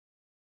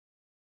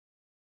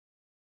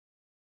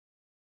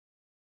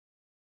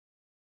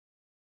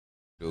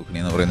രോഹിണി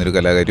എന്ന് പറയുന്നൊരു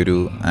കലാകാരി ഒരു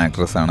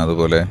ആക്ട്രസ്സാണ്.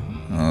 അതുപോലെ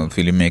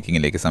ഫിലിം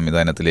മേക്കിങ്ങിലേക്ക്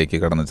സംവിധാനത്തിലേക്ക്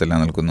കടന്നു ചെല്ലാൻ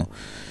നിൽക്കുന്നു.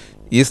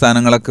 ഈ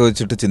സ്ഥാനങ്ങളൊക്കെ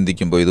വെച്ചിട്ട്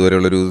ചിന്തിക്കുമ്പോൾ,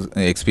 ഇതുവരെയുള്ളൊരു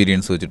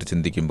എക്സ്പീരിയൻസ് വെച്ചിട്ട്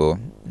ചിന്തിക്കുമ്പോൾ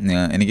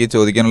എനിക്ക്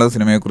ചോദിക്കാനുള്ളത്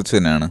സിനിമയെക്കുറിച്ച്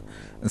തന്നെയാണ്.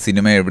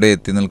 സിനിമ എവിടെ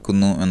എത്തി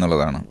നിൽക്കുന്നു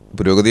എന്നുള്ളതാണ്.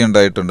 പുരോഗതി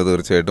ഉണ്ടായിട്ടുണ്ട്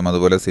തീർച്ചയായിട്ടും.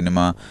 അതുപോലെ സിനിമ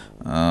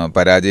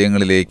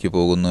പരാജയങ്ങളിലേക്ക്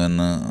പോകുന്നു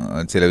എന്ന്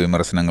ചില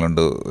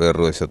വിമർശനങ്ങളുണ്ട്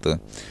വേറൊരു വശത്ത്.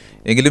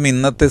 എങ്കിലും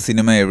ഇന്നത്തെ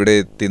സിനിമ എവിടെ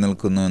എത്തി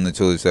നിൽക്കുന്നു എന്ന്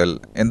ചോദിച്ചാൽ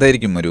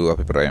എന്തായിരിക്കും ഒരു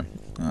അഭിപ്രായം?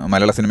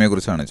 മലയാള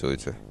സിനിമയെക്കുറിച്ചാണ്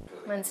ചോദിച്ചത്.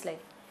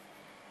 മനസ്സിലായി.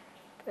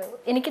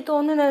 എനിക്ക്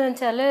തോന്നുന്നതെന്ന്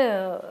വെച്ചാൽ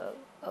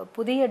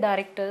പുതിയ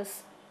ഡയറക്ടേഴ്സ്,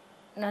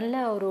 നല്ല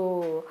ഒരു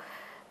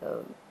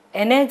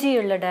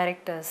എനർജിയുള്ള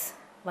ഡയറക്ടേഴ്സ്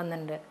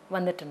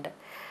വന്നിട്ടുണ്ട്.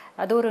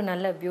 അതൊരു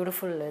നല്ല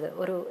ബ്യൂട്ടിഫുൾ ഇത്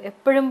ഒരു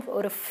എപ്പോഴും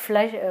ഒരു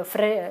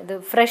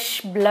ഫ്രഷ്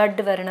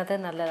ബ്ലഡ് വരണത്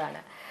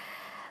നല്ലതാണ്.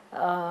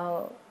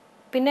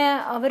 പിന്നെ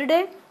അവരുടെ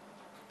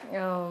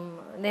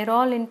they're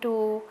all into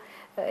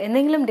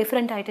എന്തെങ്കിലും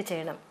ഡിഫറെൻ്റ് ആയിട്ട്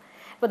ചെയ്യണം.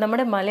 ഇപ്പോൾ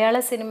നമ്മുടെ മലയാള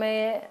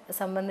സിനിമയെ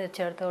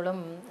സംബന്ധിച്ചിടത്തോളം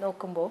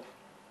നോക്കുമ്പോൾ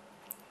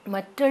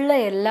മറ്റുള്ള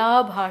എല്ലാ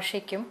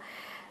ഭാഷയ്ക്കും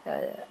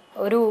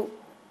ഒരു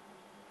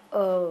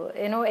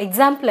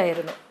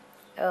എക്സാമ്പിളായിരുന്നു.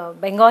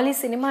 Bengali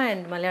cinema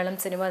and Malayalam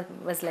cinema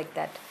was like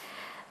that.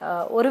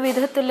 ഒരു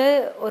വിധത്തിൽ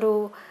ഒരു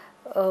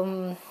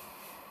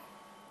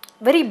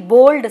വെരി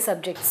ബോൾഡ്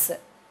സബ്ജക്ട്സ്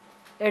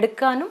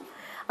എടുക്കാനും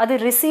അത്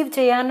റിസീവ്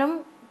ചെയ്യാനും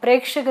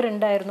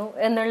പ്രേക്ഷകരുണ്ടായിരുന്നു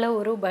എന്നുള്ള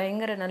ഒരു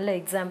ഭയങ്കര നല്ല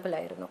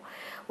എക്സാമ്പിളായിരുന്നു.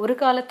 ഒരു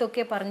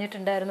കാലത്തൊക്കെ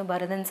പറഞ്ഞിട്ടുണ്ടായിരുന്നു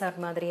ഭരതൻ സാർ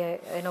മാതിരി,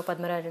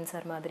 പത്മരാജൻ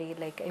സാർ മാതിരി,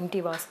 ലൈക്ക് എം ടി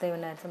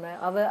വാസുദേവൻ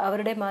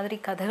അവരുടെ മാതിരി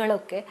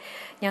കഥകളൊക്കെ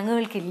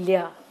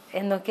ഞങ്ങൾക്കില്ല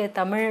എന്നൊക്കെ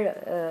തമിഴ്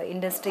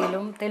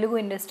ഇൻഡസ്ട്രിയിലും തെലുഗു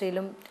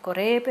ഇൻഡസ്ട്രിയിലും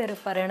കുറേ പേര്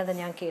പറയണത്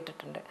ഞാൻ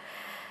കേട്ടിട്ടുണ്ട്.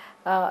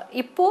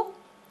 ഇപ്പോൾ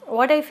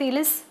വാട്ട് ഐ ഫീൽ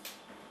ഇസ്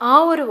ആ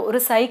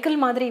ഒരു സൈക്കിൾ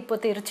മാതിരി ഇപ്പോൾ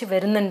തിരിച്ച്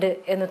വരുന്നുണ്ട്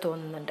എന്ന്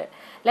തോന്നുന്നുണ്ട്.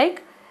 Like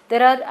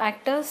there are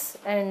actors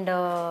and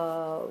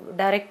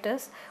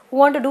directors who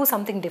want to do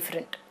something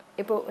different.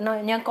 ഇപ്പോൾ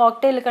ഞാൻ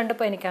കോക്ടെയിൽ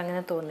കണ്ടപ്പോൾ എനിക്ക്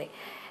അങ്ങനെ തോന്നി.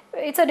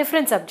 It's A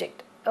different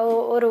subject.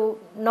 ഒരു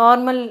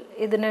നോർമൽ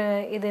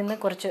ഇതിന്ന്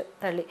കുറച്ച്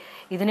തള്ളി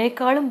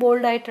ഇതിനേക്കാളും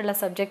ബോൾഡായിട്ടുള്ള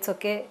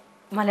സബ്ജക്ട്സൊക്കെ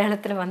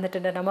മലയാളത്തിൽ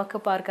വന്നിട്ടുണ്ട്. നമുക്ക്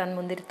പാർക്കാൻ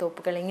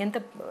മുന്തിരിത്തോപ്പുകൾ,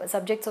 ഇങ്ങനത്തെ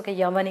സബ്ജക്ട്സൊക്കെ,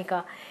 യവനിക,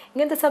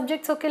 ഇങ്ങനത്തെ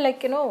സബ്ജക്ട്സൊക്കെ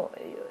ലൈക്ക്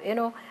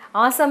യുനോ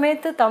ആ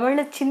സമയത്ത്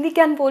തമിഴിൽ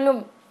ചിന്തിക്കാൻ പോലും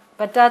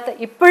പറ്റാത്ത,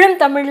 ഇപ്പോഴും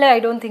തമിഴിൽ I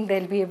don't think they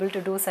will be able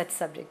to do such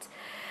subjects.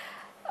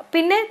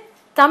 പിന്നെ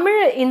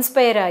തമിഴ്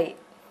ഇൻസ്പയറായി,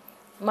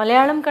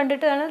 മലയാളം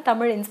കണ്ടിട്ടാണ്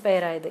തമിഴ്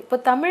ഇൻസ്പയർ ആയത്. ഇപ്പോൾ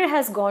Tamil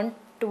has gone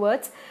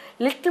towards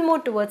little more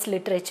towards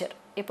literature.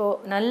 ഇപ്പോൾ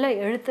നല്ല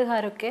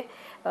എഴുത്തുകാരൊക്കെ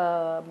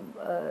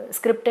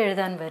സ്ക്രിപ്റ്റ്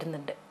എഴുതാൻ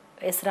വരുന്നുണ്ട്.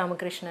 എസ്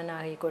രാമകൃഷ്ണൻ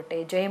ആയിക്കോട്ടെ,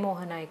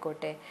 ജയമോഹൻ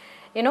ആയിക്കോട്ടെ,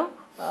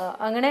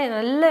 അങ്ങനെ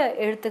നല്ല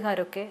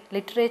എഴുത്തുകാരൊക്കെ,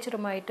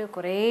 ലിറ്ററേച്ചറുമായിട്ട്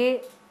കുറേ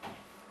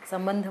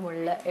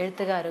സംബന്ധമുള്ള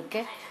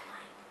എഴുത്തുകാരൊക്കെ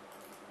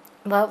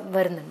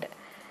വരുന്നുണ്ട്.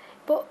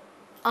 ഇപ്പോൾ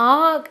ആ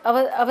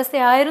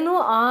അവസ്ഥയായിരുന്നു,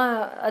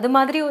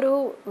 അതുമാതിരി ഒരു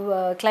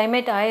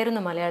ക്ലൈമറ്റ്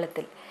ആയിരുന്നു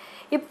മലയാളത്തിൽ.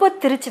 ഇപ്പോൾ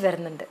തിരിച്ചു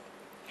വരുന്നുണ്ട്.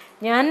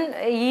 ഞാൻ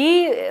ഈ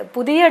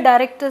പുതിയ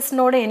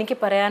ഡയറക്ടേഴ്സിനോട് എനിക്ക്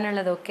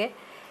പറയാനുള്ളതൊക്കെ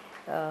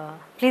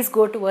പ്ലീസ്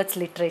ഗോ ടുവേർഡ്സ്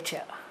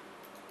ലിറ്ററേച്ചർ.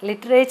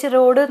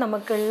 ലിറ്ററേച്ചറോട്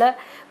നമുക്കുള്ള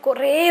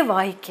കുറേ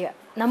വായിക്കുക,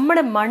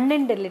 നമ്മുടെ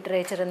മണ്ണിൻ്റെ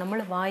ലിറ്ററേച്ചർ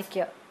നമ്മൾ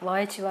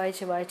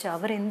വായിച്ച്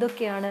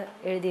അവരെന്തൊക്കെയാണ്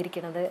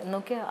എഴുതിയിരിക്കുന്നത്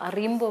എന്നൊക്കെ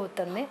അറിയുമ്പോൾ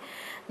തന്നെ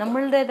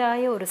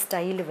നമ്മളുടേതായ ഒരു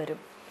സ്റ്റൈല്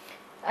വരും.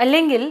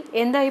 അല്ലെങ്കിൽ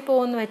എന്തായി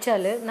പോകുമെന്ന്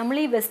വെച്ചാൽ നമ്മൾ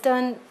ഈ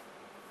വെസ്റ്റേൺ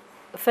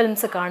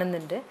ഫിലിംസ്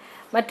കാണുന്നുണ്ട്,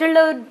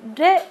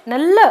 മറ്റുള്ളവരുടെ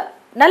നല്ല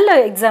നല്ല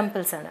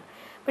എക്സാമ്പിൾസാണ്.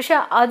 പക്ഷെ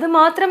അത്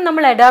മാത്രം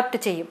നമ്മൾ അഡാപ്റ്റ്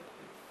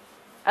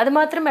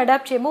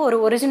ചെയ്യുമ്പോൾ ഒരു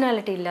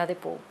ഒറിജിനാലിറ്റി ഇല്ലാതെ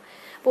പോകും.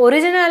 അപ്പോൾ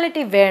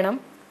ഒറിജിനാലിറ്റി വേണം,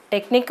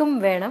 ടെക്നിക്കും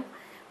വേണം,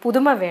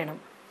 പുതുമ വേണം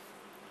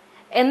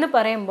എന്ന്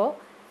പറയുമ്പോൾ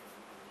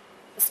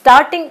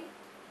starting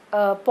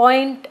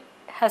point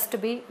has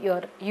to be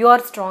your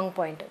strong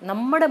point.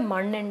 നമ്മുടെ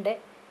മണ്ണിൻ്റെ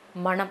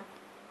മണം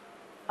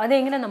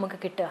അതെങ്ങനെ നമുക്ക്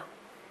കിട്ടുക?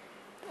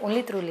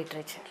 Only through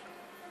literature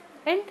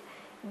and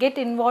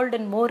get involve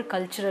in more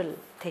cultural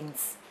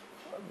things.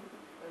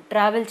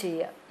 Travel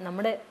ചെയ്യുക,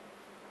 നമ്മുടെ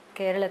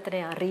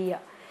കേരളത്തിനെ അറിയുക.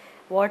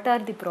 What are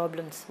the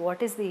problems,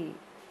 what is the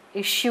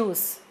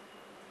issues,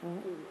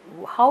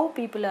 how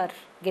people are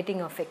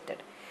getting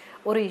affected.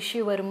 ഒരു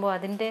ഇഷ്യൂ വരുമ്പോൾ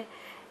അതിൻ്റെ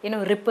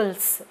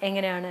റിപ്പിൾസ്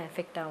എങ്ങനെയാണ്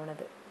എഫക്റ്റ്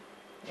ആവുന്നത്,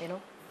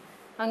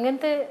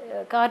 അങ്ങനത്തെ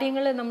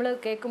കാര്യങ്ങൾ നമ്മൾ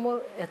കേൾക്കുമ്പോൾ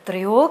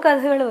എത്രയോ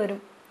കഥകൾ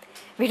വരും.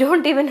 We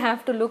don't even have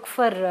to look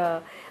for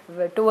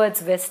towards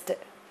West.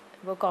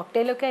 ഇപ്പോൾ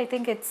കോക്ടെയിലൊക്കെ I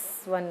think it's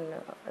one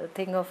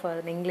thing of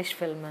an English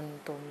film എന്ന്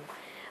തോന്നുന്നു.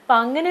 അപ്പോൾ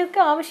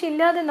അങ്ങനെയൊക്കെ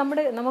ആവശ്യമില്ലാതെ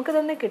നമുക്ക്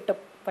തന്നെ കിട്ടും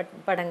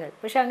പടങ്ങൾ.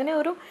 പക്ഷെ അങ്ങനെ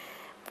ഒരു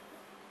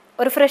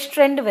ഫ്രഷ്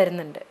ട്രെൻഡ്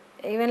വരുന്നുണ്ട്.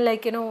 ഈവൻ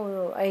ലൈക്ക്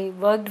ഐ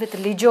വർക്ക്ഡ്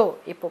വിത്ത് ലിജോ.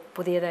 ഇപ്പോൾ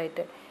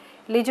പുതിയതായിട്ട്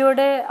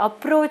ലിജോയുടെ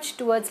approach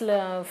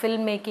towards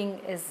film making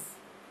is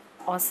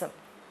awesome.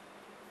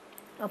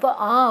 അപ്പോൾ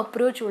ആ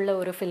അപ്രോച്ച് ഉള്ള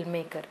ഒരു ഫിലിം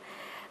മേക്കർ,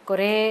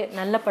 കുറേ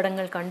നല്ല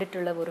പടങ്ങൾ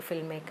കണ്ടിട്ടുള്ള ഒരു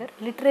ഫിലിം മേക്കർ,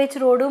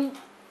 ലിറ്ററേച്ചറോടും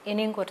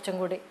ഇനിയും കുറച്ചും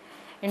കൂടി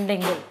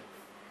ഉണ്ടെങ്കിൽ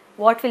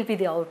what will be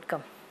the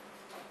outcome?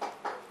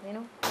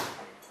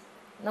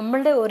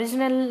 നമ്മളുടെ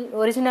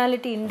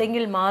ഒറിജിനാലിറ്റി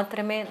ഉണ്ടെങ്കിൽ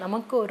മാത്രമേ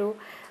നമുക്കൊരു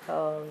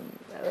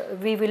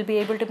we will be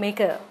able to make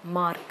a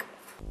mark.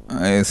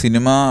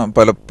 Cinema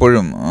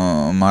പലപ്പോഴും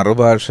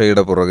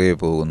മറുഭാഷയുടെ പുറകെ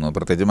പോകുന്നു,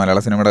 പ്രത്യേകിച്ച് മലയാള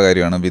സിനിമയുടെ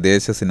കാര്യമാണ്,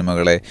 വിദേശ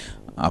സിനിമകളെ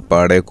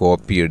അപ്പാടെ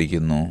കോപ്പി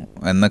അടിക്കുന്നു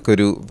എന്നൊക്കെ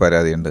ഒരു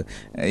പരാതിയുണ്ട്.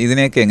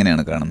 ഇതിനെയൊക്കെ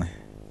എങ്ങനെയാണ് കാണുന്നത്?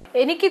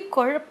 എനിക്ക്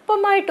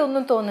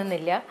കുഴപ്പമായിട്ടൊന്നും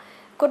തോന്നുന്നില്ല.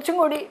 കുറച്ചും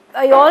കൂടി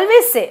I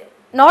always say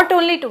not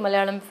only to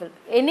Malayalam film,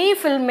 any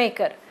film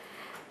maker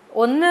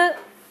ഒന്ന്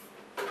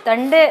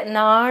തൻ്റെ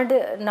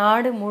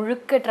നാട്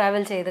മുഴുക്കെ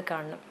ട്രാവൽ ചെയ്ത്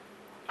കാണണം.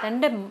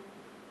 തൻ്റെ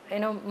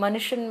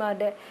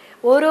മനുഷ്യന്മാരുടെ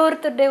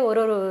ഓരോരുത്തരുടെ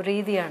ഓരോരോ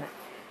രീതിയാണ്.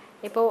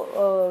 ഇപ്പോൾ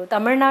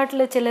തമിഴ്നാട്ടിൽ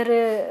ചിലർ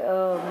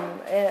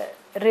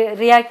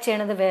റിയാക്ട്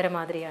ചെയ്യണത് വേറെ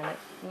മാതിരിയാണ്,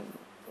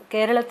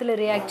 കേരളത്തിൽ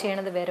റിയാക്ട്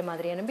ചെയ്യണത് വേറെ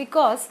മാതിരിയാണ്.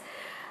 ബിക്കോസ്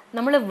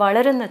നമ്മൾ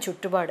വളരുന്ന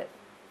ചുറ്റുപാട്,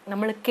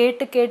 നമ്മൾ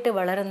കേട്ട്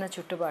വളരുന്ന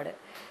ചുറ്റുപാട്,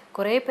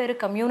 കുറേ പേര്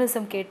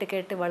കമ്മ്യൂണിസം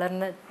കേട്ട്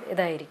വളർന്ന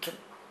ഇതായിരിക്കും.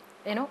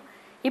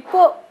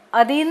 ഇപ്പോൾ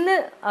അതിൽ നിന്ന്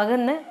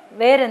അകന്ന്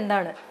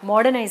വേറെന്താണ്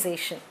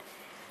മോഡേണൈസേഷൻ,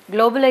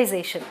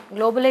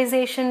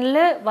 ഗ്ലോബലൈസേഷനിൽ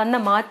വന്ന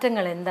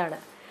മാറ്റങ്ങൾ എന്താണ്,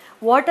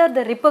 വാട്ട് ആർ ദ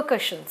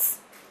റിപ്പർക്കഷൻസ്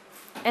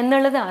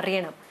എന്നുള്ളത്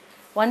അറിയണം.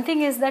 One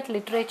thing is that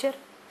literature,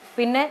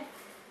 പിന്നെ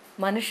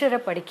മനുഷ്യരെ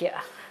പഠിക്കുക.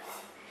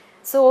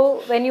 So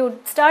when you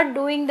start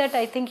doing that,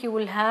 I think you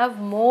will have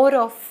more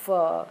of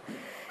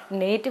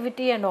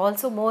nativity and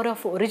also more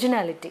of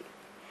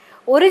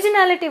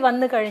originality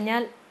വന്നു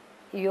കഴിഞ്ഞാൽ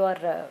you are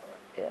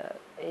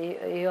A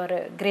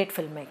great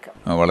film maker.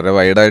 വളരെ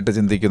വൈഡായിട്ട്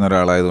ചിന്തിക്കുന്ന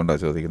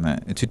ഒരാളായതുകൊണ്ടാണ് ചോദിക്കുന്നത്.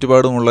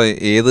 ചുറ്റുപാടുമുള്ള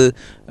ഏത്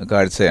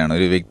കാഴ്ചയാണ്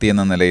ഒരു വ്യക്തി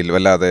എന്ന നിലയിൽ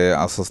വല്ലാതെ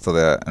അസ്വസ്ഥത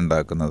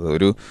ഉണ്ടാക്കുന്നത്?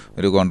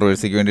 ഒരു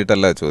കോൺട്രവേഴ്സിക്ക്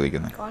വേണ്ടിയിട്ടല്ല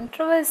ചോദിക്കുന്നത്.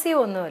 കോൺട്രവേഴ്സി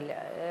ഒന്നുമില്ല.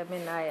 I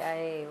mean,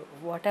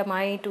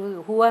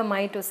 who am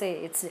I to say?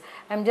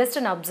 I'm just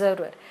an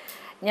observer.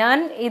 ഞാൻ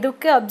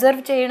ഇതൊക്കെ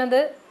ഒബ്സർവ്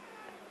ചെയ്യണത്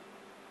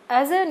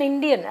as an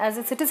Indian, as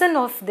A citizen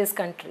of this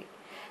country,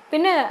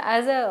 പിന്നെ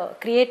as A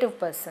creative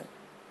person.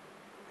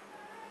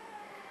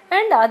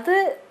 And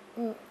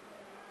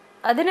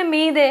അതിന്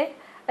മീതെ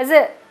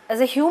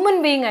as A human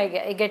being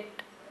I get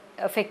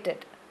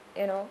affected.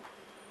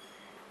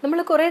 നമ്മൾ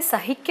കുറേ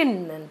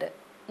സഹിക്കുന്നുണ്ട്.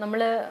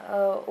 നമ്മൾ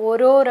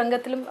ഓരോ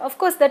രംഗത്തിലും of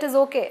course that is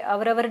okay,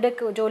 അവരവരുടെ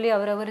ജോലി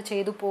അവരവർ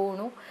ചെയ്തു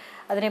പോകുന്നു.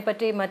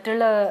 അതിനെപ്പറ്റി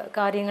മറ്റുള്ള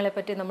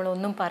കാര്യങ്ങളെപ്പറ്റി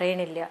നമ്മളൊന്നും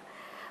പറയണില്ല.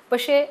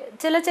 പക്ഷേ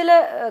ചില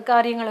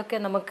കാര്യങ്ങളൊക്കെ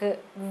നമുക്ക്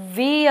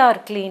വി ആർ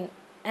ക്ലീൻ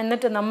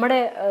എന്നിട്ട് നമ്മുടെ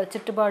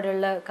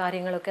ചുറ്റുപാടുള്ള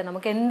കാര്യങ്ങളൊക്കെ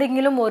നമുക്ക്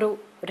എന്തെങ്കിലും ഒരു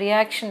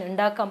റിയാക്ഷൻ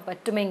ഉണ്ടാക്കാൻ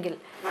പറ്റുമെങ്കിൽ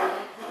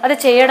അത്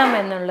ചെയ്യണം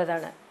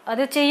എന്നുള്ളതാണ്.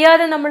 അത്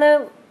ചെയ്യാതെ നമ്മൾ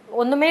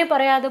ഒന്നുമേ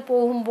പറയാതെ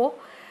പോകുമ്പോൾ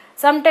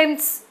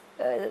sometimes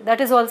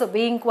that is also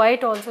being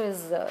quiet also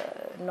is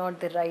not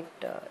the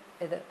right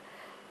ഇത്.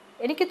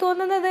 എനിക്ക്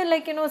തോന്നുന്നത്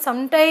like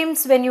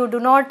sometimes when you do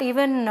not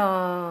even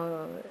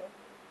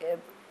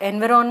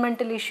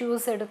environmental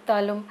issues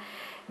എടുത്താലും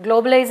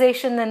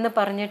ഗ്ലോബലൈസേഷൻ എന്ന്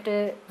പറഞ്ഞിട്ട്,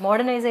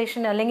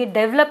 മോഡേണൈസേഷൻ അല്ലെങ്കിൽ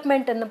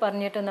ഡെവലപ്മെൻറ്റ് എന്ന്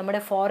പറഞ്ഞിട്ട്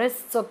നമ്മുടെ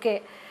ഫോറസ്റ്റ്സ് ഒക്കെ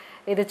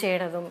ഇത്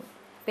ചെയ്യണതും,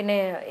 പിന്നെ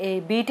ഈ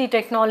BT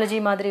ടെക്നോളജി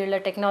മാതിരിയുള്ള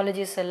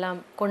ടെക്നോളജീസ് എല്ലാം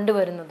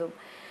കൊണ്ടുവരുന്നതും,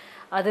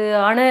 അത്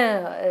ആണ്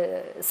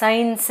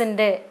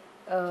സയൻസിൻ്റെ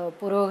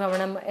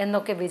പുരോഗമനം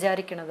എന്നൊക്കെ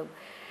വിചാരിക്കുന്നതും.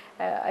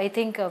 I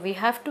think we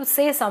have to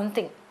say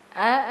something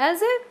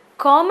as A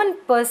common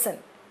person.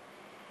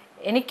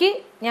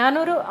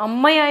 ഞാനൊരു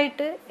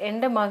അമ്മയായിട്ട്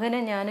എൻ്റെ മകനെ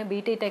ഞാൻ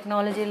BT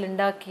ടെക്നോളജിയിൽ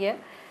ഉണ്ടാക്കിയ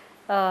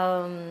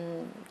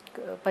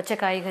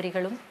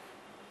പച്ചക്കായ്കറികളും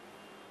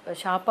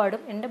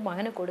ഷാപ്പാടും എൻ്റെ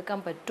മകന് കൊടുക്കാൻ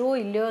പറ്റുമോ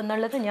ഇല്ലയോ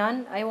എന്നുള്ളത്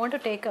I want to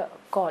take A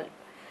call.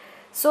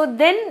 So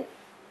then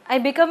I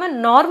become A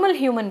normal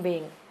human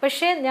being.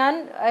 പക്ഷേ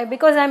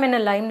because I M in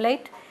A lime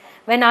light,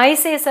 when I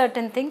say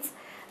certain things,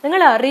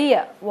 നിങ്ങൾ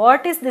അറിയുക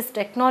what is this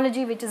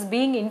technology which is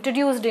being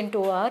introduced in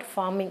to our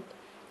farming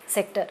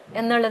sector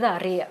എന്നുള്ളത്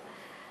അറിയുക.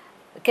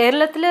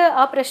 കേരളത്തിൽ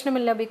ആ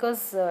പ്രശ്നമില്ല,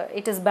 because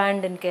it is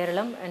band in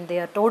Keralam and they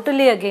are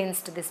totally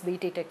against this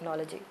BT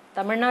technology.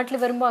 തമിഴ്നാട്ടിൽ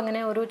വരുമ്പോൾ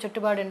അങ്ങനെ ഒരു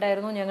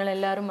ചുറ്റുപാടുണ്ടായിരുന്നു,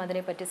 ഞങ്ങളെല്ലാവരും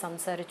അതിനെപ്പറ്റി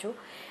സംസാരിച്ചു.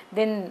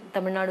 Then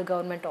Tamil Nadu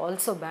government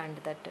also band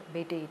that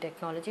BT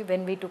technology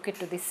when we took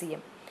it to the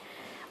CM.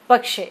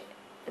 പക്ഷേ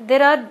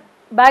ദർ ആർ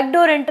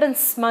ബാക്ക്ഡോർ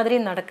എൻട്രൻസ് മാതിരി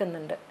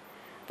നടക്കുന്നുണ്ട്.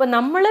 അപ്പോൾ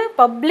നമ്മൾ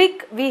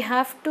public we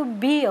have to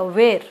be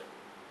aware.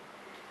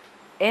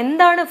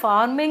 എന്താണ്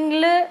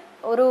ഫാർമിങ്ങിൽ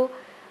ഒരു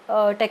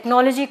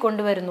ടെക്നോളജി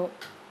കൊണ്ടുവരുന്നു,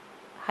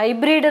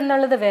 ഹൈബ്രിഡ്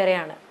എന്നുള്ളത്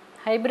വേറെയാണ്.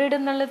 ഹൈബ്രിഡ്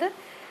എന്നുള്ളത്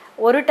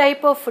ഒരു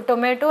type of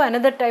tomato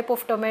another type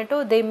of tomato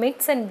they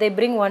mix and they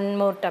bring one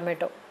more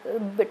tomato.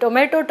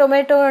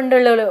 Tomato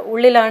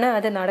ഉള്ളിലാണ്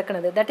അത്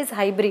നടക്കുന്നത്. That is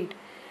hybrid.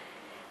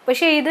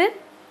 പക്ഷേ ഇത്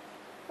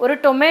ഒരു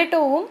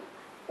ടൊമാറ്റോവും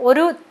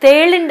ഒരു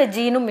തേളിൻ്റെ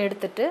ജീനും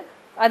എടുത്തിട്ട്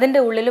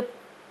അതിൻ്റെ ഉള്ളിൽ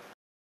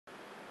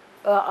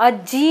ആ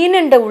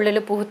ജീനിൻ്റെ ഉള്ളിൽ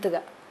പുകുത്തുക,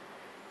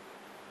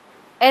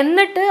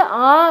 എന്നിട്ട്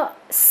ആ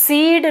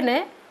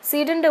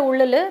സീഡിൻ്റെ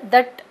ഉള്ളിൽ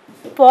that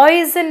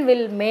Poisson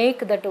will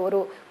make that. ഒരു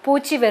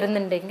പൂച്ചി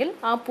വരുന്നുണ്ടെങ്കിൽ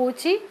ആ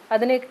പൂച്ചി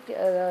അതിനെ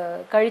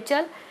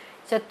കഴിച്ചാൽ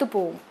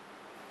ചത്തുപോവും.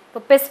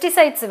 ഇപ്പോൾ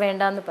പെസ്റ്റിസൈഡ്സ്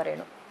വേണ്ടാന്ന്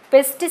പറയണം.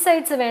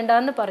 പെസ്റ്റിസൈഡ്സ്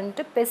വേണ്ടാന്ന്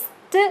പറഞ്ഞിട്ട്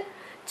പെസ്റ്റ്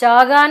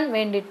ചാകാൻ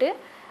വേണ്ടിയിട്ട്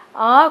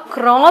ആ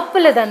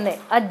ക്രോപ്പിൽ തന്നെ,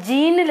 ആ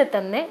ജീനിൽ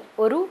തന്നെ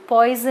ഒരു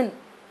പോയിസൺ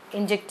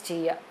ഇഞ്ചെക്റ്റ്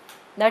ചെയ്യുക.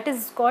 That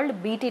is called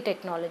BT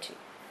technology.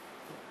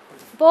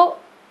 അപ്പോൾ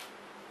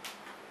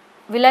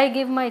will I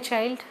give my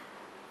child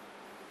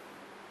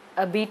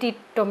a BT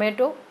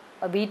tomato,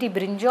 a BT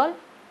brinjal?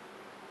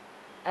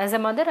 As a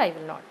mother, I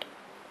will not.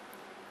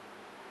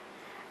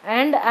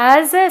 And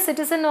as a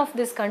citizen of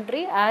this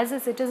country, as a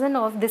citizen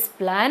of this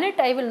planet,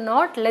 I will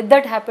not let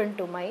that happen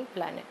to my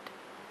planet.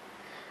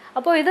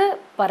 അപ്പോൾ ഇത്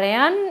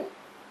പറയാൻ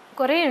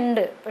കുറേ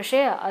ഉണ്ട്, പക്ഷേ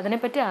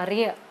അതിനെപ്പറ്റി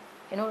അറിയുക.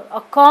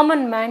 A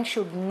common man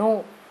should know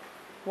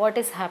what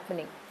is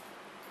happening.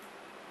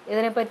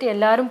 ഇതിനെപ്പറ്റി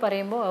എല്ലാവരും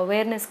പറയുമ്പോൾ,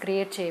 അവെയർനെസ്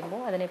ക്രിയേറ്റ്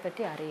ചെയ്യുമ്പോൾ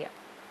അതിനെപ്പറ്റി അറിയാം.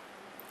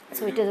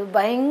 സോ ഇറ്റ് ഇസ്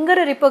ഭയങ്കര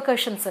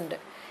റിപ്പർക്കഷൻസ് ഉണ്ട്.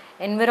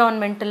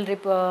 എൻവിറോൺമെൻറ്റൽ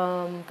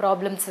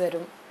പ്രോബ്ലംസ്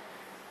വരും.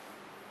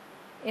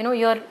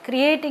 You are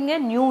creating a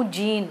new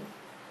gene.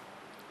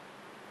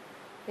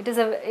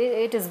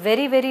 It is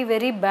very, very,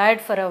 very bad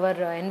for our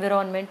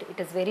environment. It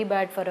is very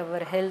bad for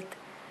our health.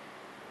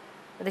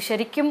 അത്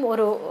ശരിക്കും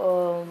ഒരു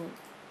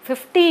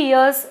 50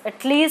 years at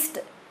least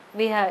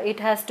it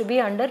has to be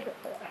under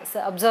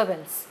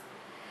observance.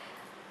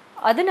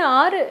 അതിന്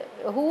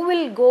who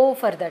will go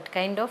for that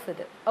kind of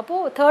ഇത്? അപ്പോൾ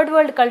third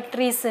world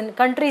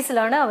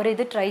കൺട്രീസിലാണ് അവർ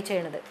ഇത് try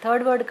ചെയ്യണത്.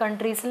 Third world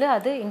കൺട്രീസിൽ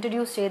അത്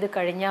introduce ചെയ്ത്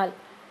കഴിഞ്ഞാൽ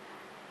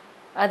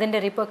അതിൻ്റെ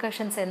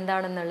റിപ്പർക്കഷൻസ്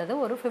എന്താണെന്നുള്ളത്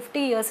ഒരു 50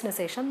 ഇയേഴ്സിന്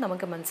ശേഷം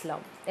നമുക്ക്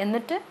മനസ്സിലാവും.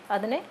 എന്നിട്ട്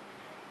അതിനെ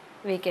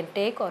we can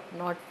take or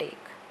not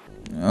take.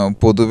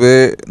 പൊതുവെ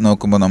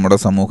നോക്കുമ്പോൾ നമ്മുടെ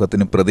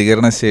സമൂഹത്തിന്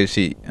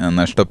പ്രതികരണശേഷി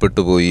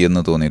നഷ്ടപ്പെട്ടു പോയി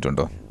എന്ന്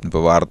തോന്നിയിട്ടുണ്ടോ?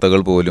 ഇപ്പോൾ വാർത്തകൾ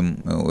പോലും,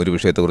 ഒരു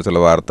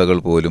വിഷയത്തെക്കുറിച്ചുള്ള വാർത്തകൾ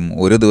പോലും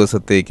ഒരു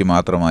ദിവസത്തേക്ക്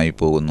മാത്രമായി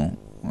പോകുന്നു.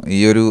 ഈ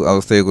ഒരു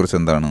അവസ്ഥയെക്കുറിച്ച്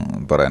എന്താണ്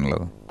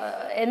പറയാനുള്ളത്?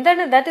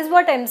 എന്താണ്, that is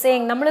what I M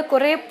saying. നമ്മൾ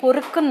കുറേ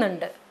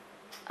പൊറുക്കുന്നുണ്ട്.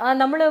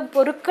 നമ്മൾ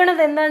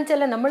പൊറുക്കണത് എന്താണെന്ന്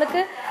വെച്ചാൽ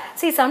നമ്മൾക്ക്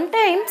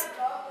sometimes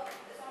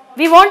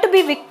we want to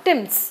be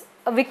victims.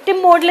 Victim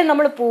mode le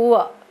nammal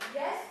poova.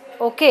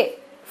 Okay,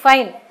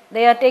 fine,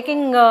 they are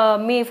taking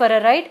me for a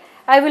ride,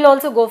 I will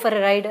also go for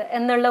a ride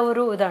ennulla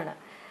oru idana.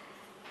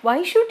 Why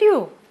should you?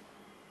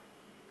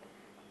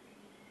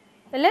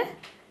 Alle?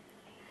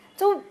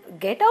 So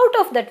get out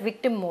of that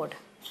victim mode.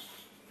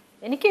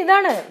 Enikku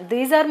idana,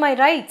 these are my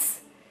rights.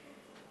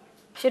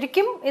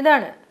 Sherikum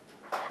idana.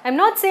 I'm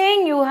not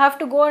saying you have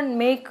to go and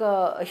make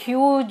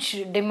huge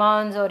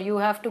demands or you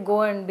have to go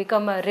and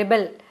become a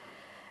rebel.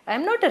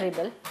 I'm not a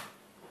rebel.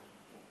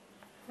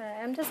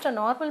 I'm just a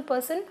normal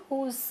person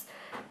who's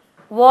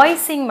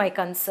voicing my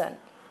concern.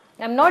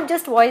 I'm not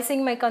just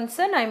voicing my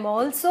concern, I'm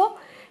also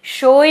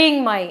showing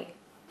my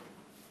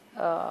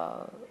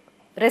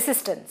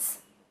resistance.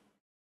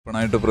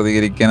 പണമായിട്ട്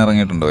പ്രതികരിക്കാൻ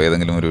ഇറങ്ങിയിട്ടുണ്ടോ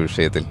ഏതെങ്കിലും ഒരു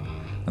വിഷയത്തിൽ?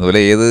 അതുപോലെ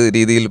ഏത്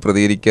രീതിയിൽ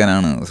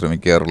പ്രതികരിക്കാനാണ്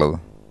ശ്രമിക്കാറുള്ളത്?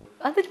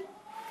 അത്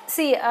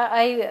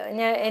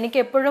എനിക്ക്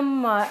എപ്പോഴും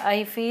I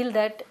feel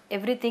that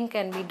everything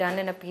can be done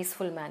in a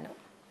peaceful manner.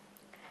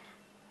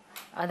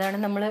 അതാണ്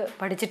നമ്മൾ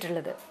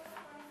പഠിച്ചിട്ടുള്ളത്.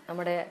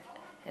 നമ്മുടെ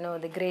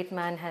the great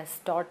man has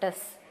taught us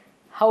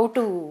how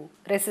to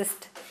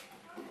resist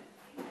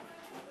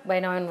by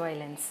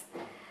non-violence.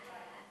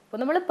 അപ്പോൾ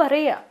നമ്മൾ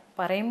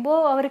പറയുമ്പോൾ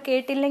അവർ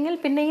കേട്ടില്ലെങ്കിൽ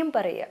പിന്നെയും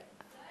പറയുക,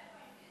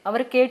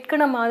 അവർ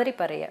കേൾക്കണ മാതിരി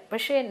പറയുക.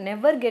 പക്ഷേ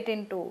never get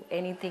in to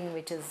anything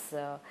which is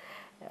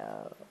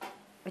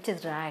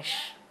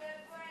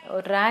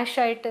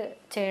റാഷായിട്ട്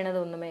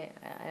ചെയ്യണതൊന്നുമേ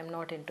I am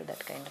not in to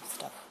that kind of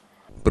stuff.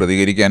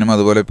 പ്രതികരിക്കാനും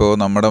അതുപോലെ ഇപ്പോൾ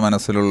നമ്മുടെ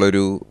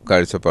മനസ്സിലുള്ളൊരു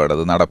കാഴ്ചപ്പാട്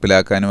അത്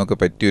നടപ്പിലാക്കാനും ഒക്കെ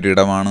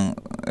പറ്റിയൊരിടമാണ്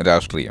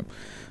രാഷ്ട്രീയം.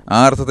 ആ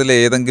അർത്ഥത്തിൽ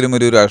ഏതെങ്കിലും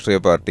ഒരു രാഷ്ട്രീയ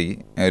പാർട്ടി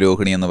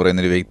രോഹിണി എന്ന്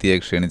പറയുന്നൊരു വ്യക്തിയെ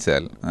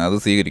ക്ഷണിച്ചാൽ അത്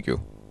സ്വീകരിക്കുമോ?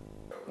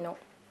 നോ.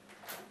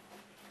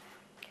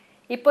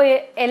 ഇപ്പോൾ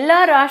എല്ലാ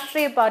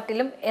രാഷ്ട്രീയ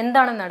പാർട്ടിയിലും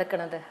എന്താണ്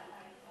നടക്കുന്നത്?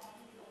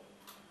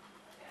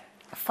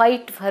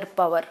 Fight for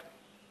power.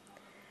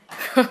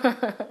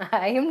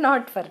 I am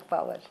not four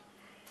power.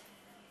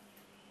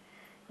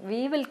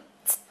 We will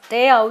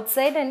stay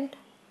outside and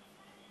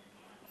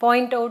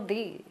point out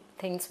the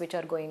things which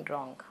are going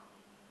wrong.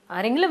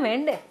 ആരെങ്കിലും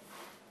വേണ്ടേ?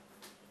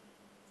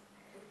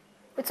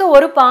 ഇറ്റ്സ്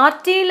ഒരു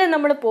പാർട്ടിയിൽ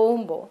നമ്മൾ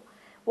പോകുമ്പോൾ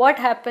വാട്ട്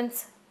ഹാപ്പൻസ്?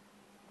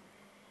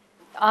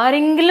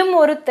 ആരെങ്കിലും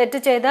ഒരു തെറ്റ്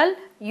ചെയ്താൽ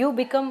you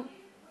become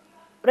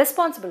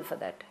responsible for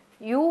that.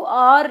 You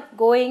are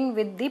going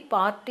with the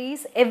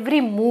parties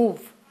every move.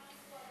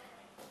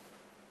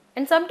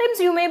 And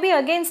sometimes you may be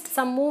against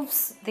some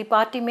moves the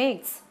party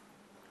makes.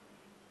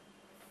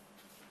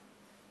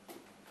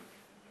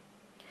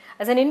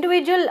 As an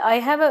individual,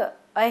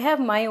 I have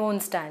my own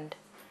stand.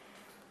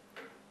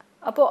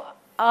 അപ്പോൾ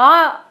ആ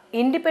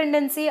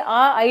independency,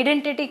 ആ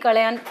identity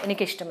കളയാൻ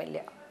എനിക്കിഷ്ടമില്ല.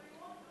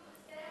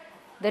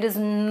 There is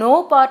no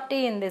party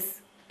in this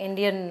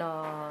Indian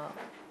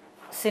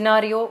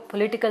scenario,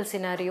 political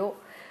scenario,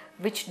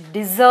 which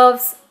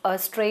deserves a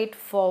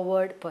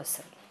straightforward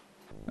person.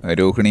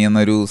 Rohini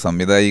എന്നൊരു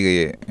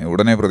സംവിധായികയെ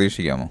ഉടനെ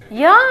പ്രതീക്ഷിക്കാമോ?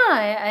 Yeah,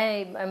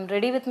 I'm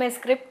ready with my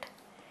script.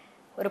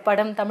 ഒരു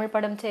തമിഴ്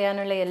പടം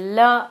ചെയ്യാനുള്ള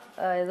എല്ലാ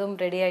ഇതും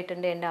റെഡി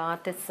ആയിട്ടുണ്ട്. എൻ്റെ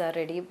ആർട്ടിസ്റ്റ്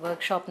റെഡി.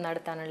 വർക്ക്ഷോപ്പ്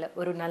നടത്താനുള്ള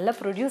ഒരു നല്ല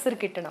പ്രൊഡ്യൂസർ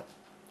കിട്ടണം.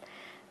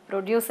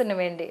 പ്രൊഡ്യൂസറിന്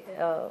വേണ്ടി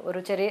ഒരു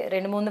ചെറിയ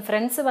 2-3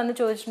 ഫ്രണ്ട്സ് വന്ന്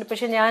ചോദിച്ചിട്ടുണ്ട്.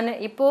 പക്ഷെ ഞാൻ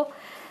ഇപ്പോൾ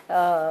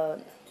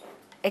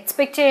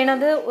എക്സ്പെക്റ്റ്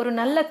ചെയ്യണത് ഒരു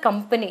നല്ല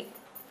കമ്പനി.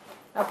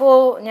 അപ്പോൾ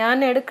ഞാൻ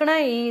എടുക്കണ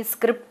ഈ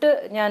സ്ക്രിപ്റ്റ്,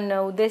 ഞാൻ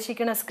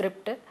ഉദ്ദേശിക്കുന്ന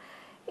script,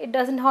 it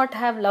doesn't not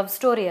have love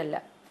story അല്ല.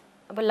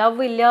 അപ്പോൾ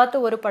ലവ് ഇല്ലാത്ത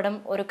ഒരു പടം,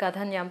 ഒരു കഥ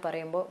ഞാൻ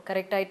പറയുമ്പോൾ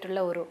കറക്റ്റായിട്ടുള്ള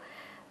ഒരു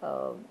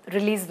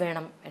റിലീസ്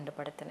വേണം എൻ്റെ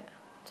പടത്തിന്.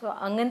 സോ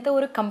അങ്ങനത്തെ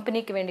ഒരു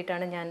കമ്പനിക്ക്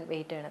വേണ്ടിയിട്ടാണ് ഞാൻ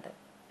വെയിറ്റ് ചെയ്യണത്.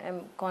 I M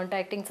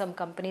contacting some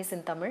companies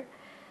in Tamil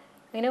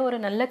അങ്ങനെ ഒരു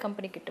നല്ല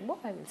കമ്പനി കിട്ടുമ്പോൾ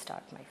I will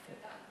start my film.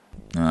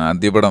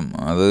 ആദ്യ പടം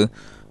അത്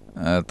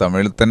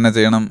തമിഴിൽ തന്നെ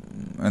ചെയ്യണം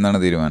എന്നാണ്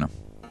തീരുമാനം?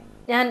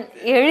 ഞാൻ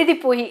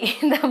എഴുതിപ്പോയി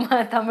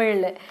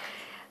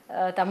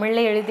തമിഴിൽ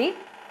എഴുതി.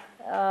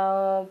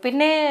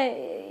 പിന്നെ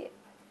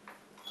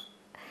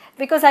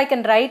because I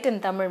can write in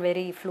Tamil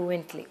very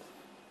fluently.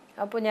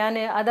 അപ്പോൾ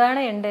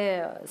അതാണ് എൻ്റെ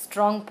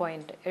സ്ട്രോങ്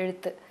പോയിൻ്റ്,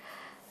 എഴുത്ത്,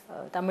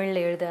 തമിഴിൽ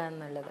എഴുതുക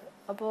എന്നുള്ളത്.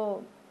 അപ്പോൾ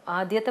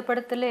ആദ്യത്തെ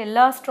പടത്തിൽ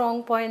എല്ലാ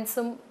സ്ട്രോങ്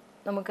പോയിൻറ്റ്സും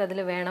നമുക്കതിൽ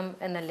വേണം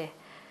എന്നല്ലേ.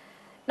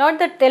 നോട്ട്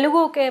ദറ്റ് തെലുഗു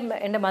ഒക്കെ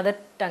എൻ്റെ മദർ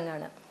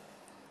ടങ്ങാണ്,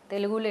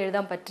 തെലുഗുവിൽ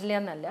എഴുതാൻ പറ്റില്ല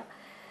എന്നല്ല.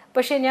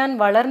 പക്ഷേ ഞാൻ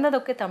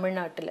വളർന്നതൊക്കെ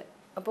തമിഴ്നാട്ടിൽ.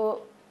 അപ്പോൾ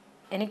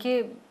എനിക്ക്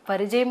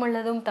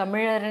പരിചയമുള്ളതും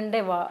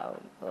തമിഴരുടെ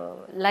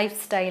ലൈഫ്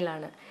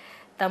സ്റ്റൈലാണ്,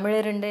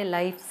 തമിഴരുടെ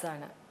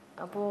ലൈഫ്സാണ്.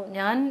 അപ്പോൾ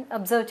ഞാൻ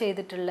ഒബ്സർവ്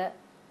ചെയ്തിട്ടുള്ള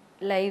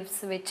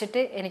ലൈഫ്സ്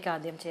വെച്ചിട്ട് എനിക്ക്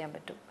ആദ്യം ചെയ്യാൻ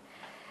പറ്റും.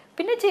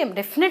 പിന്നെ ചെയ്യും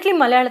ഡെഫിനറ്റ്ലി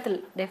മലയാളത്തിൽ,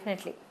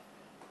 ഡെഫിനറ്റ്ലി.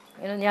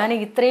 ഞാൻ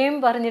ഇത്രയും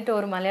പറഞ്ഞിട്ട്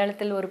ഒരു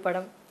മലയാളത്തിൽ ഒരു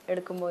പടം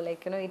എടുക്കുമ്പോൾ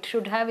it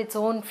should have its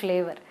on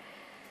flavour.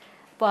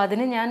 അപ്പോൾ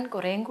അതിന് ഞാൻ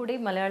കുറേയും കൂടി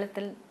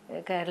മലയാളത്തിൽ,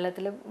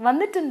 കേരളത്തിൽ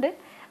വന്നിട്ടുണ്ട്.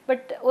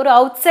 ബട്ട് ഒരു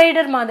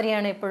ഔട്ട്സൈഡർ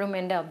മാതിരിയാണ് എപ്പോഴും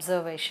എൻ്റെ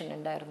observation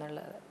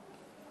ഉണ്ടായിരുന്നുള്ളത്.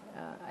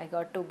 I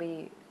got to B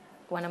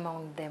one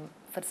amount them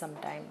for some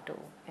time to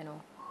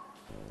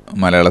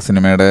മലയാള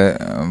സിനിമയുടെ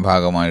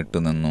ഭാഗമായിട്ട്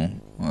നിന്നു.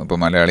 ഇപ്പോൾ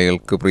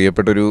മലയാളികൾക്ക്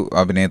പ്രിയപ്പെട്ടൊരു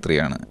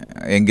അഭിനേത്രിയാണ്.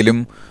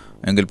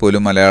 എങ്കിൽ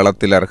പോലും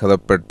മലയാളത്തിൽ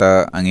അർഹതപ്പെട്ട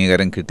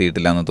അംഗീകാരം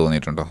കിട്ടിയിട്ടില്ല എന്ന്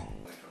തോന്നിയിട്ടുണ്ടോ?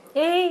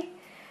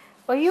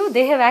 അയ്യോ,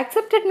 they have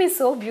accepted me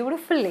so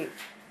beautifully.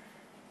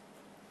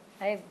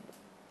 I've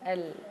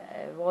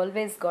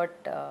always got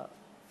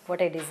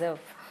what I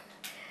deserve.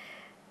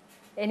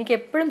 എനിക്ക്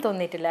എപ്പോഴും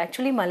തോന്നിയിട്ടില്ല.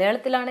 ആക്ച്വലി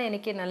മലയാളത്തിലാണ്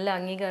എനിക്ക് നല്ല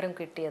അംഗീകാരം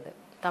കിട്ടിയത്,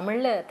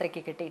 തമിഴിൽ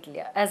അത്രയ്ക്ക്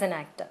കിട്ടിയിട്ടില്ല ആസ് എൻ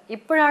ആക്ടർ.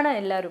 ഇപ്പോഴാണ്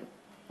എല്ലാവരും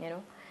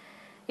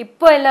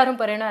ഇപ്പോൾ എല്ലാവരും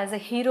പറയണം ആസ്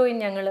എ ഹീറോയിൻ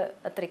ഞങ്ങൾ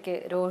അത്രയ്ക്ക്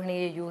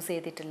രോഹിണിയെ യൂസ്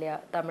ചെയ്തിട്ടില്ല,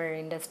 തമിഴ്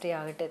ഇൻഡസ്ട്രി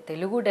ആകട്ടെ.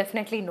 Telugu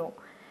definitely no.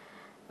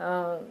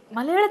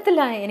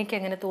 മലയാളത്തിലാണ്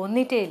എനിക്കങ്ങനെ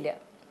തോന്നിയിട്ടേ ഇല്ല.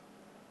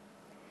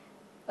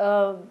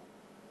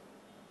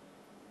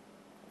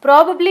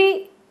 പ്രോബബ്ലി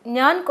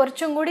ഞാൻ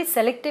കുറച്ചും കൂടി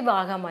സെലക്റ്റീവ്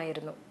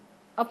ആകാമായിരുന്നു.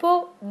 അപ്പോൾ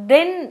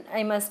then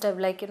I must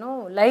have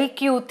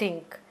like you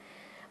think.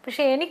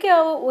 പക്ഷേ എനിക്ക് ആ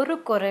ഒരു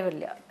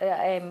കുറവില്ല.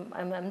 I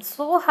M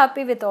so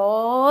happy with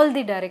all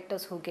the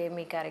directors who gave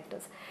me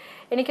characters.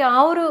 എനിക്ക് ആ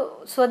ഒരു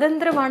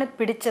സ്വതന്ത്രമാണ്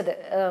പിടിച്ചത്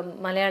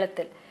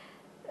മലയാളത്തിൽ.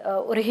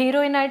 ഒരു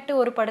ഹീറോയിനായിട്ട്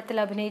ഒരു പടത്തിൽ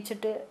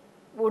അഭിനയിച്ചിട്ട്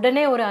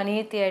ഉടനെ ഒരു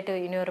അനിയത്തിയായിട്ട്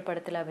ഇനി ഒരു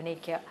പടത്തിൽ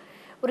അഭിനയിക്കുക,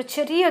 ഒരു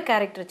ചെറിയ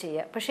ക്യാരക്ടർ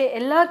ചെയ്യുക. പക്ഷേ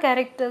എല്ലാ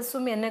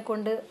ക്യാരക്ടേഴ്സും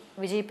എന്നെക്കൊണ്ട്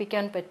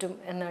വിജയിപ്പിക്കാൻ പറ്റും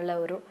എന്നുള്ള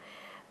ഒരു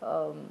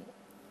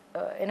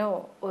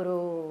ഒരു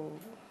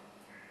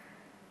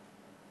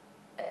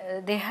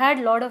they had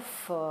lot of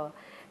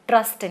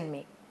trust in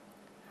me.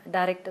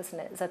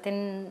 ഡയറക്ടേഴ്സിന്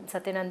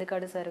Sathyan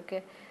Anthikad സാറൊക്കെ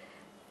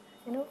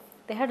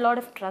they had lot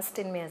of trust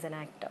in me as an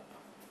actor.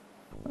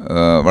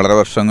 വളരെ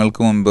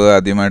വർഷങ്ങൾക്ക് മുമ്പ്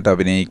ആദ്യമായിട്ട്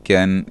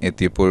അഭിനയിക്കാൻ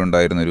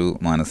എത്തിയപ്പോഴുണ്ടായിരുന്നൊരു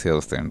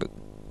മാനസികാവസ്ഥയുണ്ട്.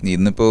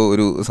 ഇന്നിപ്പോൾ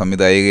ഒരു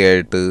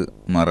സംവിധായികയായിട്ട്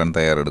മാറാൻ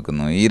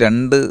തയ്യാറെടുക്കുന്നു. ഈ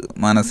രണ്ട്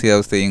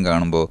മാനസികാവസ്ഥയും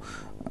കാണുമ്പോൾ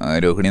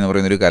രോഹിണി എന്ന്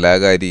പറയുന്നൊരു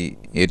കലാകാരി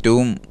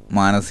ഏറ്റവും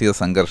മാനസിക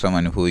സംഘർഷം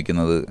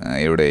അനുഭവിക്കുന്നത്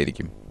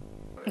എവിടെയായിരിക്കും?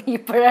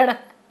 ഇപ്പോഴാണ്.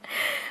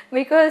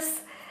 Because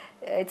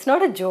it's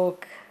not A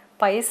joke.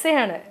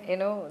 പൈസയാണ്,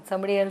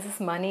 സംബഡി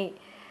എൽസസ് മണി.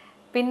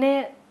 പിന്നെ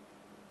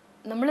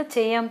നമ്മൾ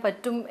ചെയ്യാൻ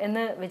പറ്റും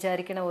എന്ന്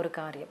വിചാരിക്കുന്ന ഒരു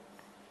കാര്യം.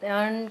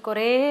 ഞാൻ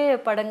കുറേ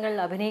പടങ്ങൾ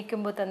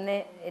അഭിനയിക്കുമ്പോൾ തന്നെ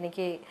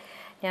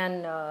ഞാൻ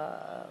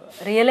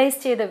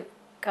റിയലൈസ് ചെയ്ത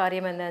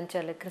കാര്യം എന്താണെന്ന്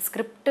വെച്ചാൽ,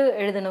 സ്ക്രിപ്റ്റ്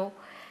എഴുതണോ,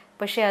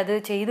 പക്ഷേ അത്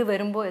ചെയ്തു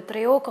വരുമ്പോൾ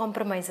എത്രയോ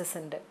കോംപ്രമൈസസ്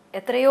ഉണ്ട്,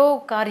 എത്രയോ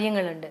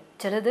കാര്യങ്ങളുണ്ട്.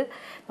 ചിലത്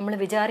നമ്മൾ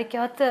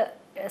വിചാരിക്കാത്ത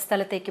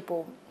സ്ഥലത്തേക്ക്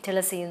പോകും, ചില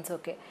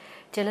സീൻസൊക്കെ.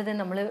 ചിലത്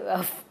നമ്മൾ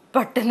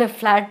പെട്ടെന്ന്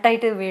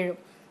ഫ്ലാറ്റായിട്ട് വീഴും.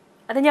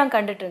 അത് ഞാൻ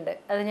കണ്ടിട്ടുണ്ട്.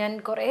 അത് ഞാൻ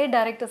കുറേ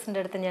ഡയറക്ടേഴ്സിൻ്റെ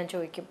അടുത്ത് ഞാൻ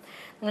ചോദിക്കും,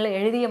 നിങ്ങൾ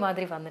എഴുതിയ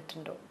മാതിരി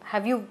വന്നിട്ടുണ്ടോ?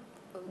 Have you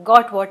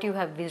got what you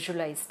have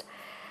visualised?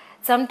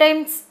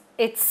 Sometimes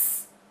it's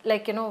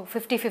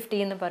 50-50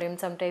 എന്ന് പറയും,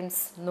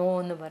 സംടൈംസ് നോ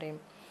എന്ന് പറയും.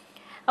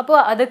 അപ്പോൾ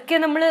അതൊക്കെ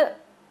നമ്മൾ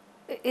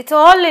it's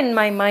all in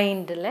my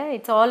mind അല്ലേ,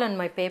 it's all on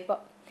my paper.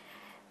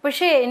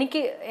 പക്ഷേ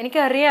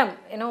എനിക്കറിയാം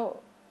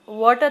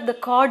what are the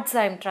codes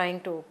I am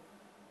trying to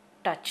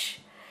touch,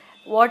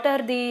 what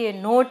are the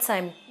notes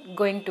I'm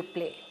going to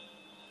play.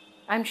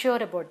 I'm sure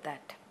about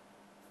that.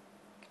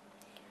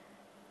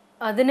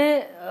 അതിന്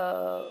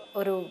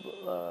ഒരു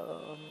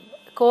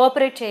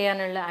cooperate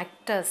ചെയ്യാനുള്ള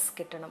actors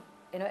കിട്ടണം.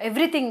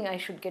 Everything I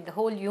should get, the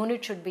whole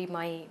unit should be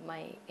my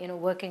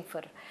working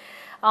for.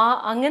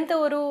 അങ്ങനത്തെ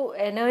ഒരു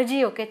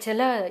എനർജിയൊക്കെ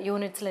ചില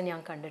യൂണിറ്റ്സിൽ ഞാൻ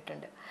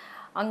കണ്ടിട്ടുണ്ട്.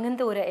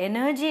 അങ്ങനത്തെ ഒരു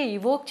എനർജിയെ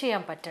ഇവോക്ക്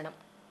ചെയ്യാൻ പറ്റണം.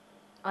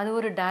 അത്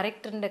ഒരു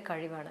ഡയറക്ടറിൻ്റെ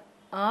കഴിവാണ്.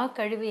 ആ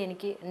കഴിവ്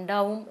എനിക്ക്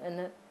ഉണ്ടാവും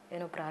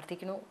എന്ന്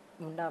പ്രാർത്ഥിക്കുന്നു,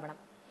 ഉണ്ടാവണം.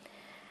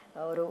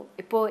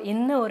 ഇപ്പോൾ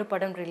ഇന്ന് ഒരു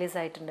പടം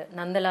റിലീസായിട്ടുണ്ട്,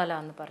 നന്ദലാല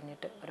എന്ന്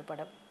പറഞ്ഞിട്ട് ഒരു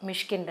പടം,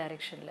 മിഷ്കിൻ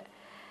ഡയറക്ഷനിൽ.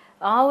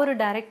 ആ ഒരു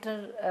director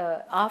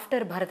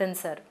after Bharathan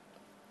sir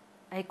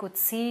I could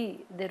see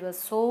there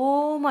was so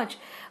much.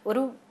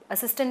 ഒരു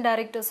assistant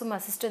ഡയറക്ടേഴ്സും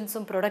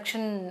അസിസ്റ്റൻസും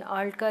production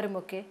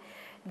ആൾക്കാരുമൊക്കെ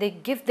they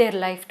give their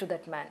life to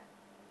that മാൻ.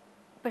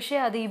 പക്ഷേ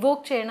അത്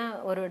ഇവോക്ക് ചെയ്യണ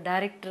ഒരു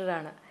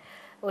ഡയറക്ടറാണ്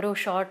ഓരോ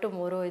ഷോട്ടും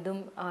ഓരോ ഇതും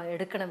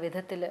എടുക്കണ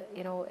വിധത്തിൽ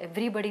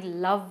എവ്രിബഡി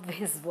ലവ്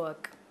ഹിസ്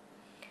വർക്ക്.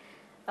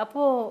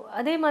 അപ്പോൾ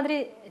അതേമാതിരി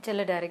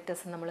ചില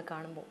ഡയറക്ടേഴ്സ് നമ്മൾ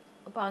കാണുമ്പോൾ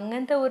അപ്പോൾ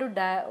അങ്ങനത്തെ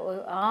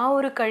ആ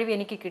ഒരു കഴിവ്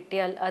എനിക്ക്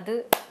കിട്ടിയാൽ അത്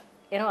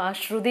ആ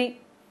ശ്രുതി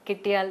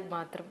കിട്ടിയാൽ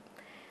മാത്രം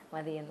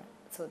മതിയെന്ന്.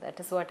 So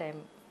that is what I M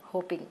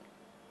hoping.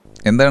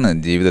 എന്താണ്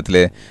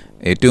ജീവിതത്തിലെ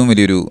ഏറ്റവും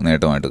വലിയൊരു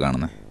നേട്ടമായിട്ട്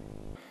കാണുന്നത്?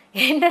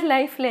 എൻ്റെ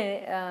ലൈഫിൽ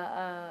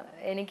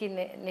എനിക്ക്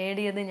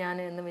നേടിയത് ഞാൻ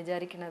എന്ന്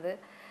വിചാരിക്കുന്നത്,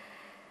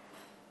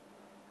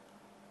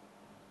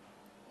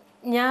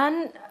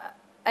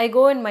 I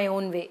go in my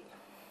own വേ.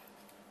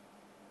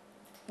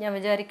 ഞാൻ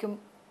വിചാരിക്കും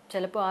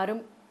ചിലപ്പോൾ ആരും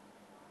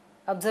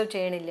അബ്സർവ്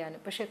ചെയ്യണില്ലാന്ന്,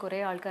 പക്ഷേ കുറേ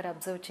ആൾക്കാർ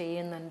അബ്സർവ്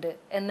ചെയ്യുന്നുണ്ട്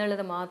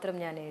എന്നുള്ളത് മാത്രം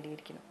ഞാൻ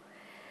നേടിയിരിക്കുന്നു.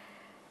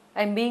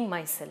 I M being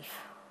my self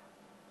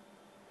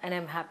and I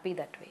am happy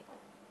that way.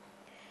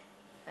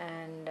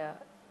 And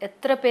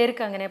എത്ര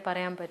പേർക്ക് അങ്ങനെ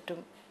പറയാൻ പറ്റും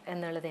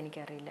എന്നുള്ളത്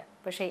എനിക്കറിയില്ല,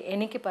 പക്ഷേ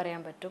എനിക്ക്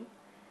പറയാൻ പറ്റും,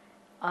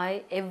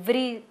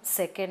 every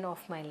second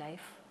of my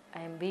life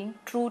I M being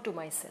true to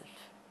my self.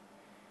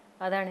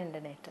 അതാണ് എൻ്റെ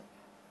നേട്ടം.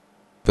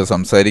 ഇപ്പോൾ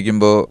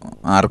സംസാരിക്കുമ്പോൾ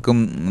ആർക്കും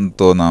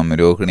തോന്നാം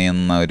രോഹിണി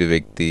എന്ന ഒരു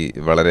വ്യക്തി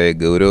വളരെ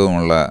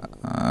ഗൗരവമുള്ള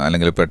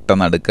അല്ലെങ്കിൽ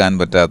പെട്ടെന്ന് അടുക്കാൻ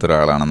പറ്റാത്ത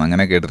ഒരാളാണെന്ന്,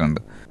 അങ്ങനെ കേട്ടിട്ടുണ്ട്.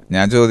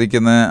 ഞാൻ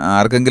ചോദിക്കുന്നത്,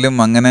 ആർക്കെങ്കിലും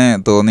അങ്ങനെ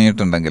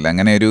തോന്നിയിട്ടുണ്ടെങ്കിൽ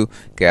അങ്ങനെ ഒരു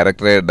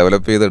ക്യാരക്ടറെ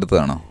ഡെവലപ്പ്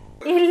ചെയ്തെടുത്തതാണോ?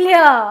 ഇല്ല,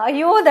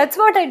 അയ്യോ,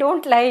 that's what I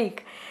don't like.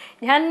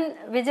 ഞാൻ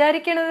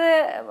വിചാരിക്കണത്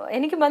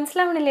എനിക്ക്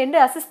മനസ്സിലാവണില്ല. എൻ്റെ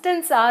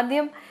അസിസ്റ്റൻസ്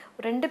ആദ്യം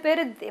 2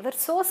 പേര് ദേ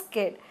സോ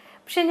സ്കേർഡ്.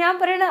 പക്ഷെ ഞാൻ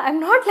പറയണ I am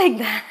not like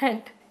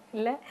that.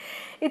 ഇല്ല,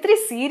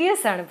 ഇത്രയും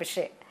സീരിയസ് ആണ്.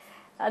 പക്ഷേ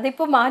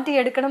അതിപ്പോൾ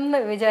മാറ്റിയെടുക്കണം എന്ന്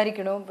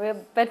വിചാരിക്കണു,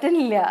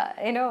 പറ്റുന്നില്ല.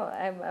 I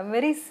am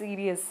very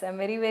serious, I am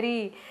very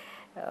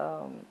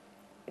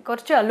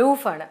കുറച്ച്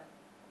അലൂഫാണ്.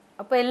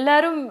 അപ്പോൾ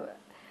എല്ലാവരും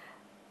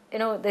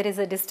there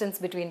is A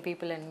distance between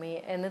people and me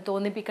എന്ന്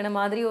തോന്നിപ്പിക്കണ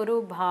മാതിരി ഒരു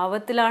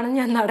ഭാവത്തിലാണ്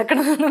ഞാൻ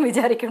നടക്കണമെന്ന്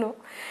വിചാരിക്കണു.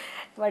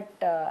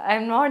 But I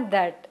am not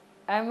that.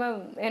 I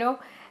M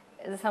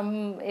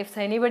if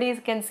anybody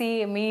can see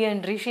me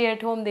and Rishi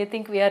at home, they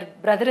think we are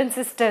brother and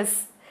sisters.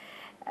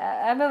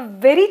 I am a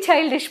very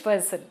childish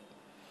person.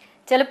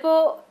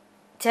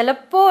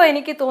 ചിലപ്പോൾ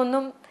എനിക്ക്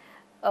തോന്നും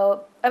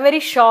I am very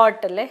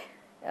short അല്ലേ,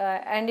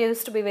 and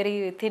use to be very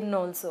thin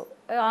also.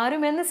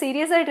 ആരും എന്നെ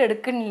serious ആയിട്ട്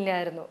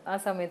എടുക്കുന്നില്ലായിരുന്നു ആ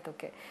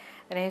സമയത്തൊക്കെ.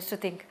 I use to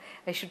think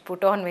I should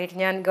put on wait,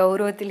 ഞാൻ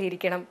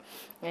ഗൗരവത്തിലിരിക്കണം,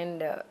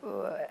 ആൻഡ്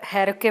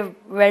ഹെയറൊക്കെ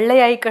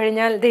വെള്ളയായി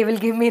കഴിഞ്ഞാൽ they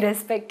will give me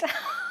respect.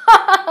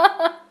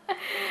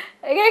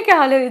 ഇങ്ങനെയൊക്കെ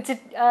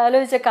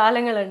ആലോചിച്ച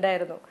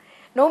കാലങ്ങളുണ്ടായിരുന്നു.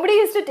 Nobody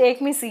use to take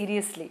me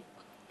seriously.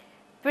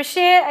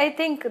 പക്ഷേ I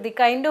think the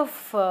kind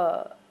of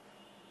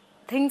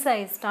things I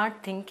start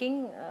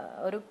thinking,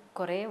 ഒരു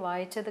കുറേ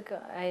വായിച്ചത്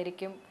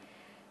ആയിരിക്കും,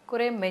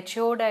 കുറേ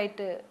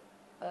മെച്യൂർഡായിട്ട്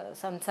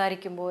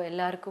സംസാരിക്കുമ്പോൾ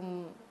എല്ലാവർക്കും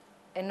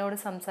എന്നോട്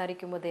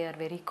സംസാരിക്കുമ്പോൾ they are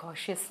very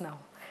cautious now.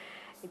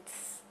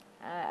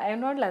 I am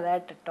not like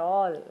that at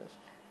all.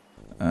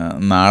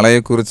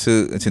 നാളെയെക്കുറിച്ച്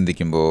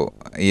ചിന്തിക്കുമ്പോൾ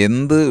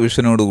എന്ത്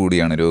വിഷനോട്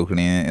കൂടിയാണ്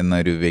രോഹിണി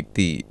എന്നൊരു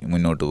വ്യക്തി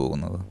മുന്നോട്ട്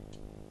പോകുന്നത്?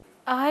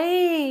 I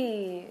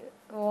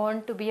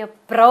want to B A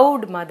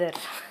proud mother.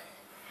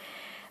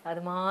 അത്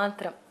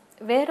മാത്രം,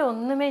 വേറെ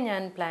ഒന്നുമേ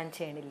ഞാൻ പ്ലാൻ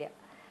ചെയ്യണില്ല.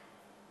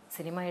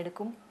 സിനിമ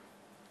എടുക്കും,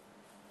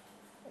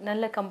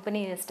 നല്ല കമ്പനി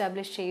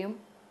എസ്റ്റാബ്ലിഷ് ചെയ്യും,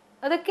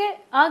 അതൊക്കെ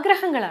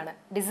ആഗ്രഹങ്ങളാണ്,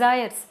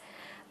 ഡിസയേഴ്സ്.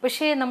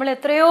 പക്ഷേ നമ്മൾ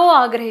എത്രയോ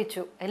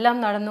ആഗ്രഹിച്ചു, എല്ലാം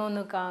നടന്നു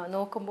എന്ന്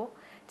നോക്കുമ്പോൾ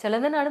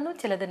ചിലത് നടന്നു,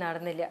 ചിലത്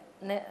നടന്നില്ല,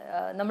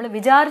 നമ്മൾ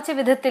വിചാരിച്ച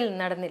വിധത്തിൽ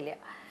നടന്നില്ല.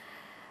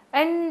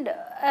 And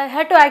I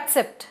had to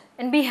accept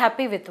and be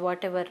happy with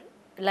what ever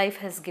life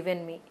has given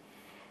me.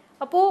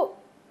 അപ്പോൾ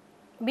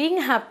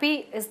being happy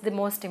is the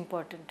most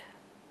important.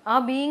 ആ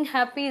being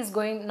happy is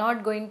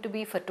not going to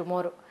B four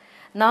tomorrow.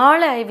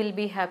 നാളെ I will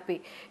be happy,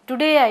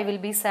 today I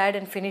will be sad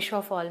and finish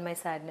of all my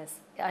sadness.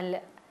 അല്ല,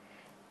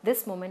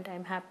 this moment I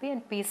am happy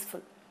and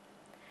peaceful.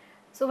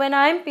 So when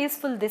I M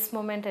peaceful this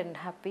moment and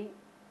happy,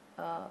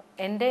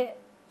 എൻ്റെ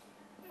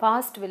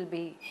past will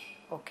be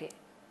okay.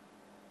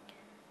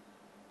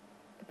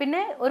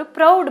 പിന്നെ ഒരു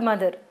proud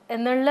mother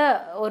എന്നുള്ള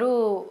ഒരു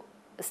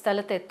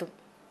സ്ഥലത്തെത്തും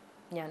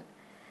ഞാൻ.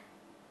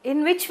 In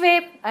which way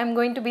I am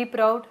going to be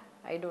proud,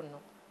 I don't know.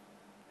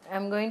 I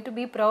am going to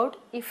be proud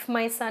if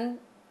my son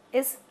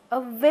is A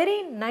very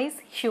nice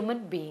human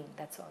being,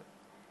 that's all.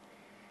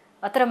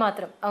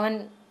 അത്രമാത്രം. അവൻ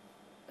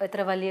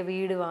എത്ര വലിയ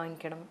വീട്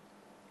വാങ്ങിക്കണം,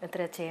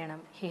 എത്ര ചെയ്യണം,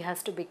 he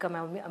has to become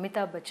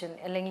Amitabh Bachchan,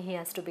 അല്ലെങ്കിൽ he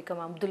has to become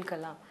Abdul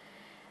Kalam,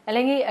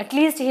 അല്ലെങ്കിൽ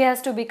at least he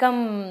has to become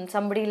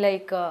somebody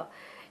like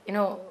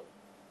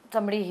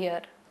somebody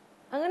here.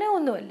 അങ്ങനെ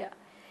ഒന്നുമല്ല.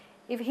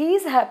 If he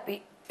is happy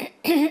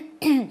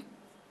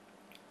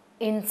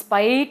in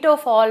spite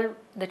of all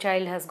the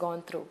child has gone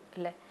through,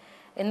 അല്ലേ,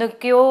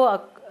 എന്തൊക്കെയോ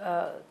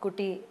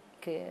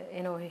കുട്ടിക്ക്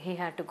he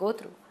had to go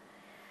through.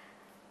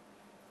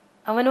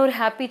 അവനൊരു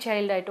happy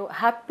ചൈൽഡായിട്ടും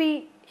happy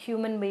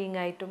human being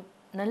ആയിട്ടും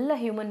നല്ല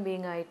human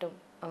being ആയിട്ടും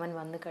അവൻ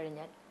വന്നു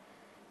കഴിഞ്ഞാൽ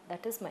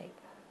that is my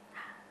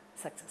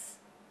success.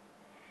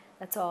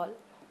 That's all.